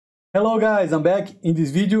Hello guys, I'm back. In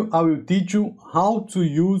this video, I will teach you how to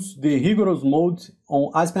use the rigorous mode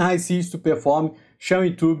on Aspen Hysys to perform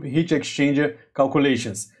sharing tube heat exchanger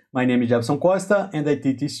calculations. My name is Jeferson Costa and I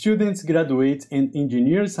teach students, graduates and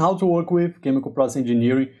engineers how to work with chemical process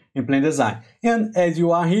engineering and plant design. And as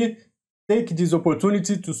you are here, take this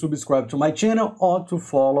opportunity to subscribe to my channel or to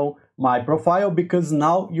follow my profile because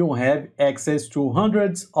now you have access to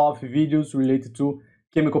hundreds of videos related to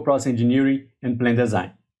chemical process engineering and plant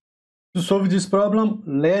design. To solve this problem,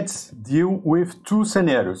 let's deal with two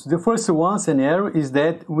scenarios. The first one scenario is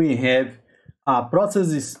that we have a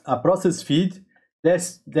process feed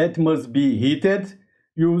that must be heated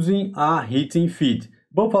using a heating feed.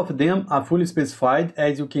 Both of them are fully specified,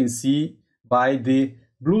 as you can see by the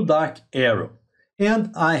blue dark arrow.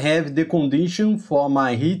 And I have the condition for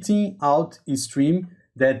my heating out stream,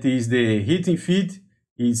 that is the heating feed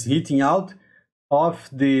is heating out of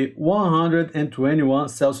the 121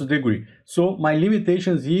 Celsius degree. So my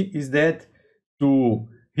limitations here is that to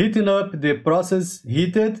heating up the process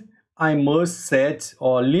heated, I must set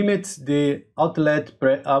or limit the outlet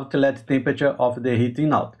temperature of the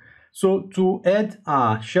heating out. So to add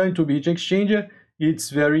a sharing tube heat exchanger, it's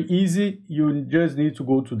very easy. You just need to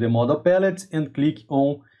go to the model palette and click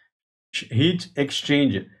on heat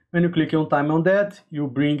exchanger. When you click on time on that, you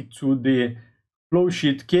bring to the flow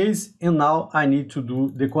sheet case, and now I need to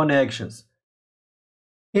do the connections.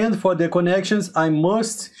 And for the connections, I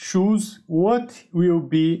must choose what will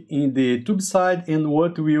be in the tube side and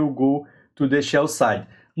what will go to the shell side.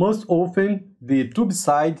 Most often, the tube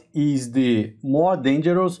side is the more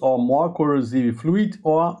dangerous or more corrosive fluid,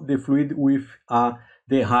 or the fluid with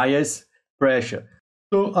the highest pressure.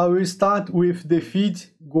 So I will start with the feed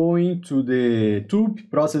going to the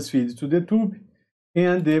tube, process feed to the tube,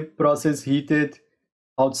 and the process heated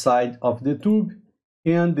outside of the tube,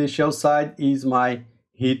 and the shell side is my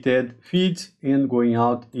heated feed, and going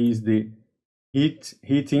out is the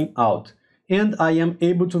heating out. And I am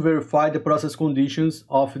able to verify the process conditions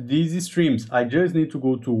of these streams. I just need to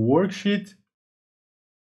go to worksheet,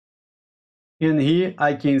 and here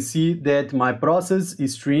I can see that my process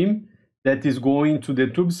stream that is going to the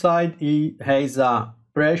tube side, it has a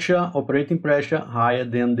operating pressure higher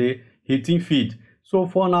than the heating feed. So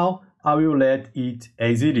for now, I will let it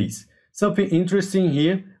as it is. Something interesting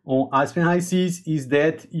here on Aspen Hysys is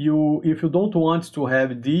that if you don't want to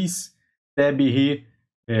have this tab here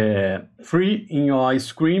free in your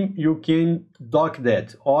screen, you can dock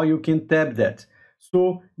that or you can tab that.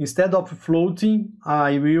 So instead of floating,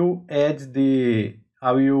 I will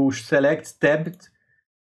select tabbed.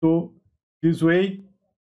 So this way,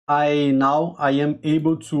 I am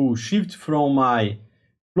able to shift from my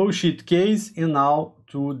flow sheet case and now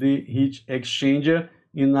to the heat exchanger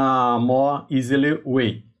in a more easily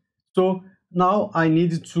way. So now I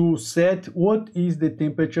need to set what is the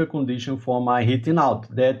temperature condition for my heating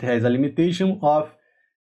out. That has a limitation of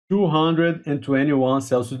 221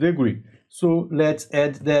 Celsius degree. So let's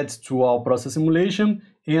add that to our process simulation,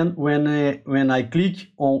 and when I click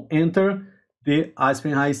on enter, the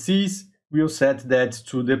Aspen Hysys will set that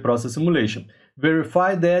to the process simulation.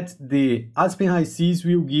 Verify that the Aspen Hysys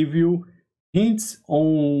will give you hints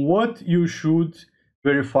on what you should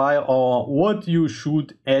verify or what you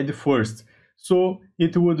should add first. So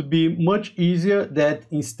it would be much easier that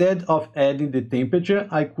instead of adding the temperature,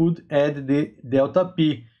 I could add the delta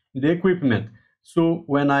P, the equipment. So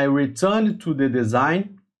when I return to the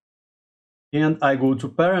design and I go to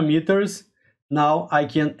parameters, now I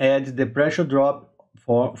can add the pressure drop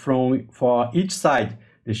for each side,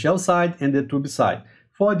 the shell side and the tube side.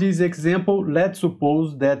 For this example, let's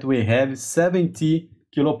suppose that we have 70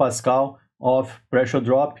 kilopascal of pressure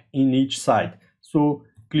drop in each side. So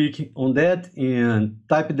click on that and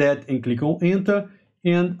type that and click on enter,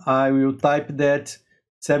 and I will type that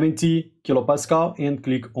 70 kilopascal and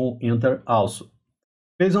click on enter also.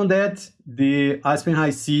 Based on that, the Aspen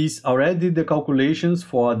Hysys already did the calculations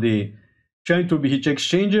for the sharing tube heat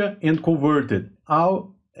exchanger and converted.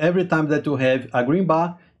 Every time that you have a green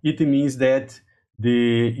bar, it means that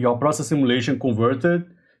your process simulation converted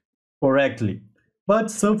correctly.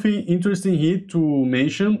 But something interesting here to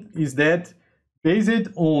mention is that based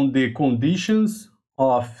on the conditions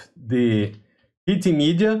of the heating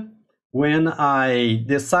media, when I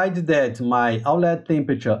decide that my outlet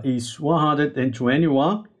temperature is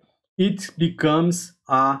 121, it becomes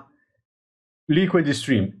a liquid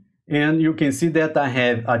stream. And you can see that I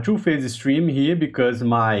have a two-phase stream here because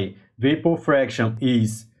my vapor fraction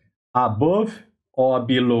is above or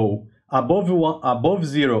below, above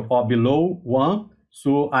 0 or below 1.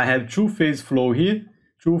 So I have two-phase flow here,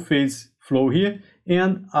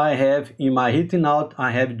 and I have in my heating out,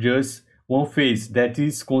 I have just one phase, that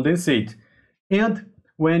is condensate. And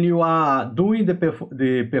when you are doing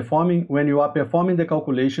when you are performing the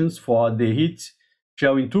calculations for the heat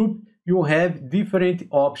shell tube, you have different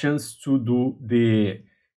options to do the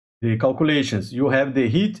calculations. You have the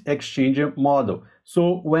heat exchanger model.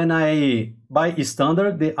 So when by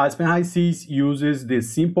standard, the Aspen Hysys uses the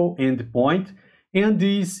simple endpoint, and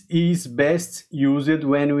this is best used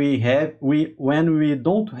when we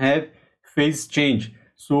don't have phase change.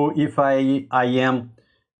 So if I am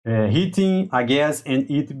heating a gas and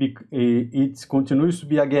it continues to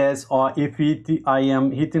be a gas, or if I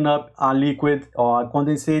am heating up a liquid or a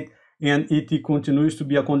condensate and it continues to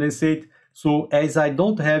be a condensate. So as I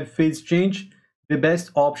don't have phase change, the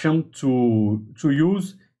best option to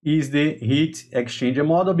use is the heat exchanger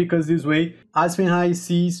model, because this way Aspen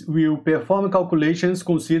Hysys will perform calculations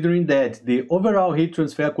considering that the overall heat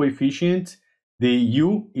transfer coefficient, the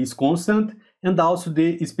U, is constant, and also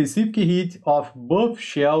the specific heat of both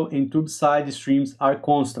shell and tube side streams are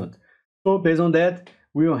constant. So based on that,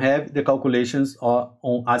 we will have the calculations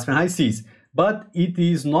on Aspen Hysys. But it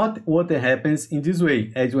is not what happens in this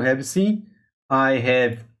way. As you have seen, I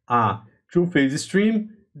have a two-phase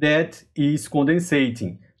stream that is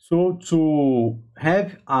condensating. So to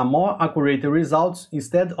have a more accurate results,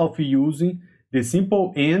 instead of using the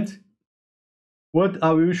simple end, what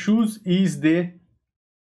I will choose is the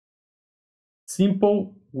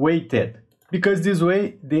simple weighted, because this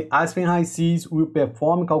way the Aspen Hysys will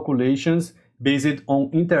perform calculations based on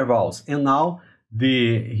intervals, and now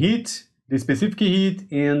the specific heat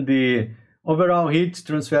and the overall heat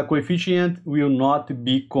transfer coefficient will not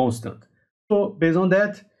be constant. So based on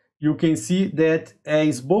that, you can see that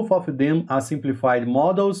as both of them are simplified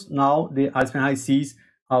models, now the Aspen Hysys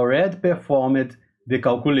already performed the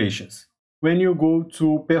calculations. When you go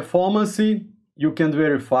to performance, you can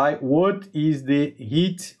verify what is the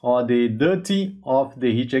heat or the duty of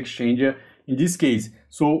the heat exchanger in this case.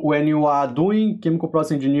 So when you are doing chemical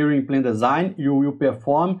process engineering plan design, you will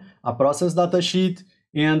perform a process data sheet,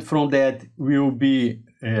 and from that will be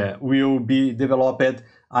developed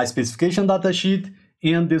a specification data sheet,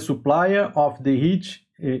 and the supplier of the heat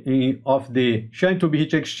of the shell tube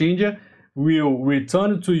heat exchanger will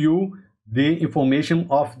return to you the information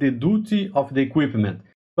of the duty of the equipment.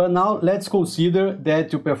 But now let's consider that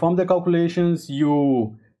to perform the calculations,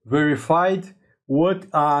 you verified what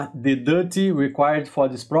are the duty required for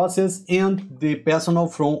this process, and the personnel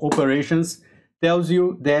from operations tells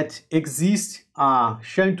you that exists a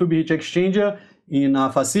shell tube heat exchanger in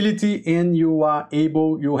a facility, and you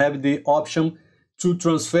have the option to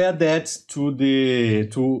transfer that to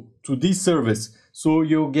this service. So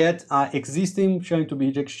you get an existing shell tube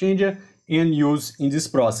heat exchanger and use in this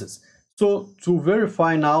process. So to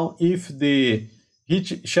verify now if the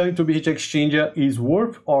shell tube heat exchanger is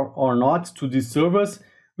worth or not to this service,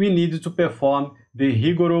 we need to perform the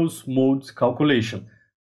rigorous mode calculation.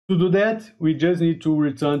 To do that, we just need to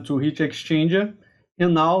return to heat exchanger,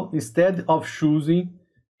 and now instead of choosing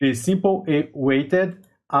the simple weighted,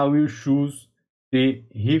 I will choose the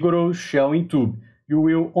rigorous shell tube. You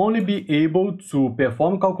will only be able to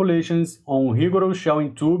perform calculations on rigorous shell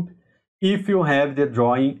tube if you have the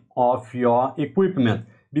drawing of your equipment,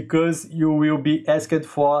 because you will be asked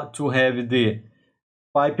for to have the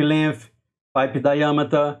pipe length, pipe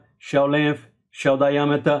diameter, shell length, shell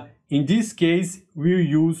diameter. In this case, we'll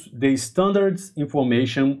use the standards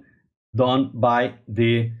information done by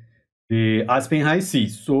the Aspen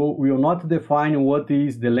Hysys. So we will not define what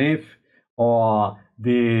is the length or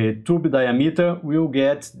the tube diameter. We'll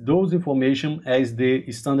get those information as the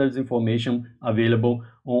standards information available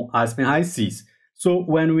on Aspen Hysys. So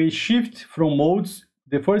when we shift from modes,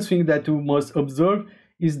 the first thing that we must observe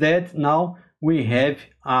is that now we have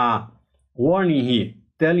a warning here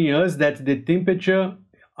telling us that the temperature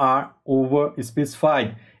are over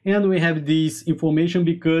specified, and we have this information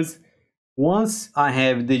because once I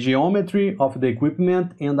have the geometry of the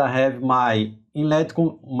equipment and I have my inlet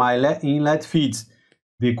feeds,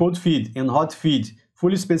 the cold feed and hot feed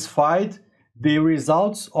fully specified, the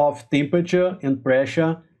results of temperature and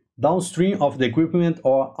pressure downstream of the equipment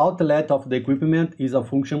or outlet of the equipment is a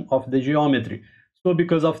function of the geometry. So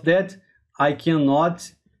because of that, I cannot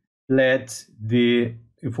let the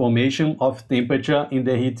information of temperature in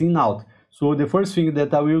the heating out. So the first thing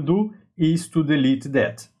that I will do is to delete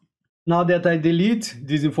that. Now that I delete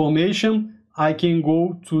this information, I can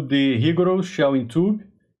go to the rigorous shell tube,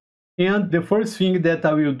 and the first thing that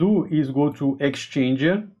I will do is go to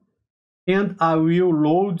exchanger, and I will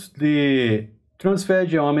load the transfer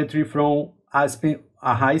geometry from Aspen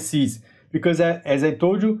Hysys, because as I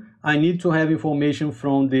told you, I need to have information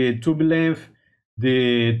from the tube length,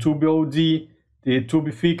 the tube OD, the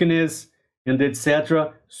tube thickness, and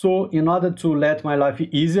etc. So in order to let my life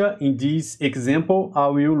easier, in this example, I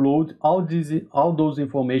will load all those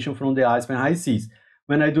information from the Aspen Hysys.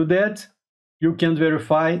 When I do that, you can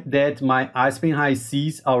verify that my Aspen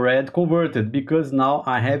Hysys already converted, because now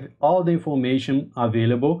I have all the information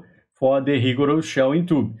available for the rigorous shell-in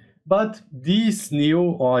tube. But this new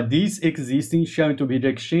or this existing shell-in tube heat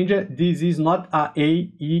exchanger, this is not a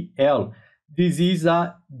AEL. This is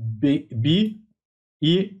a BEM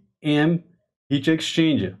heat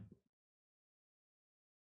exchanger.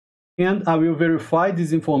 And I will verify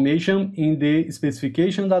this information in the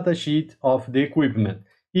specification datasheet of the equipment.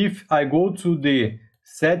 If I go to the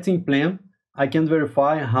setting plan, I can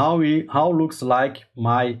verify how looks like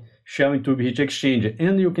my shell-in tube heat exchanger.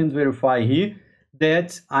 And you can verify here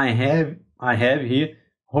that I have here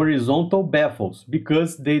horizontal baffles,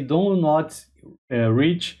 because they do not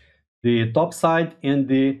reach the top side and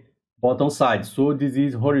the bottom side. So this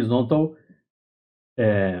is horizontal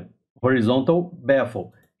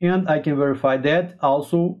baffle. And I can verify that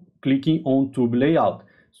also clicking on tube layout.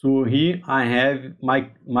 So here I have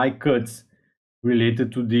my cuts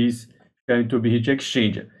related to this shell-in tube heat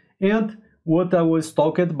exchanger. And what I was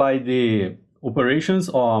talked by the operations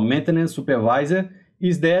or maintenance supervisor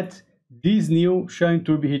is that this new shell-in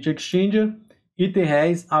tube heat exchanger, it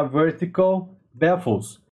has a vertical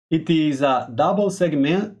baffles. It is a double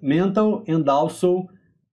segmental and also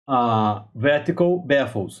vertical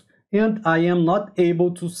baffles. And I am not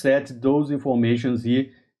able to set those informations here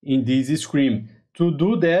in this screen. To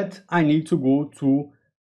do that, I need to go to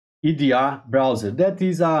EDR browser. That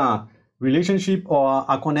is a relationship or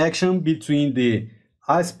a connection between the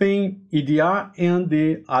Aspen EDR and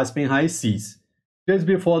the Aspen Hysys. Just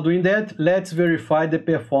before doing that, let's verify the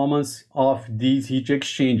performance of this heat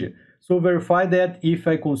exchanger. So verify that if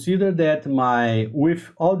I consider that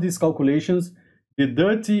with all these calculations, the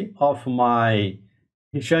dirty of my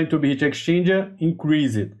shell-in tube heat exchanger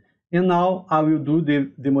increased. And now I will do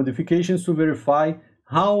the modifications to verify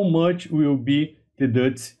how much will be the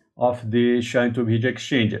dirty of the shell-in tube heat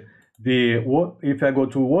exchanger. If I go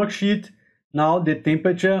to worksheet, now the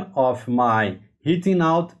temperature of my heating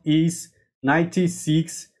out is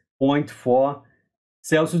 96.4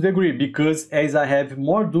 Celsius degree, because as I have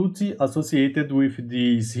more duty associated with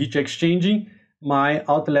this heat exchanging, my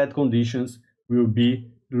outlet conditions will be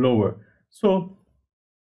lower. So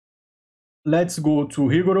let's go to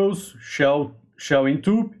rigorous shell-in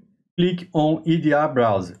tube, click on EDR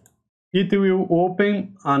browser. It will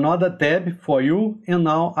open another tab for you, and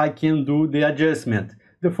now I can do the adjustment.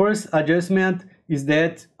 The first adjustment is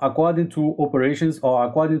that according to operations or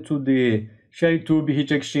according to the shell-in tube heat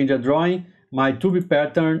exchanger drawing, my tube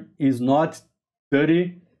pattern is not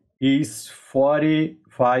 30, is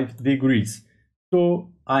 45 degrees.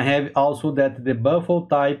 So I have also that the baffle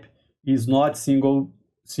type is not single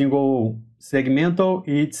segmental,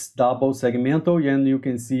 it's double segmental, and you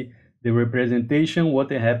can see the representation,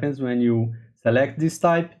 what happens when you select this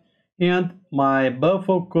type. And my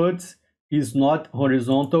baffle cut is not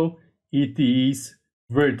horizontal, it is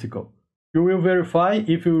vertical. You will verify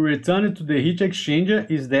if you return to the heat exchanger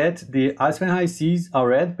is that the Aspen Hysys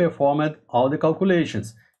already performed all the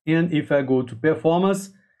calculations. And if I go to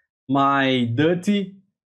performance, my dirty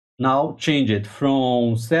now changed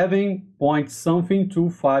from 7 point something to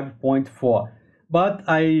 5.4. But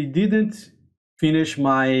I didn't finish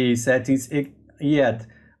my settings yet.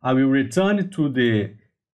 I will return to the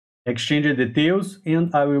exchanger details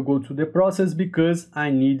and I will go to the process, because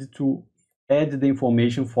I need to add the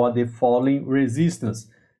information for the following resistance.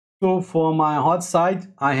 So for my hot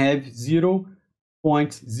side, I have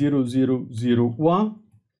 0.0001,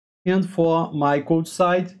 and for my cold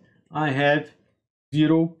side, I have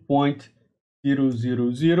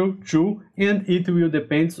 0.0002, and it will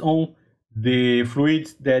depend on the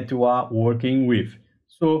fluid that you are working with.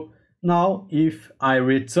 So now if I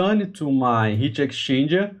return to my heat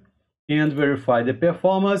exchanger and verify the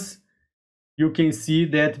performance, you can see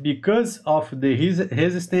that because of the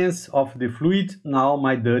resistance of the fluid, now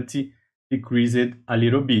my dirty decreased a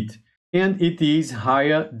little bit, and it is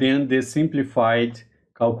higher than the simplified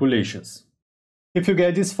calculations. If you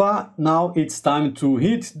get this far, now it's time to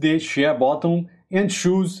hit the share button and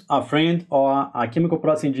choose a friend or a chemical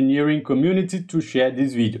process engineering community to share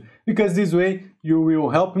this video, because this way you will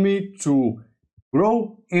help me to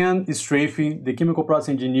grow and strengthen the chemical process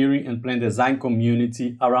engineering and plant design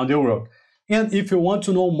community around the world. And if you want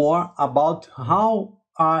to know more about how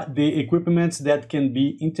are the equipments that can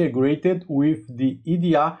be integrated with the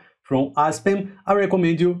EDR from Aspen, I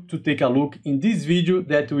recommend you to take a look in this video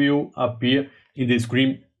that will appear in the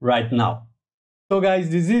screen right now. So guys,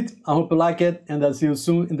 this is it. I hope you like it, and I'll see you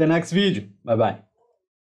soon in the next video. Bye bye.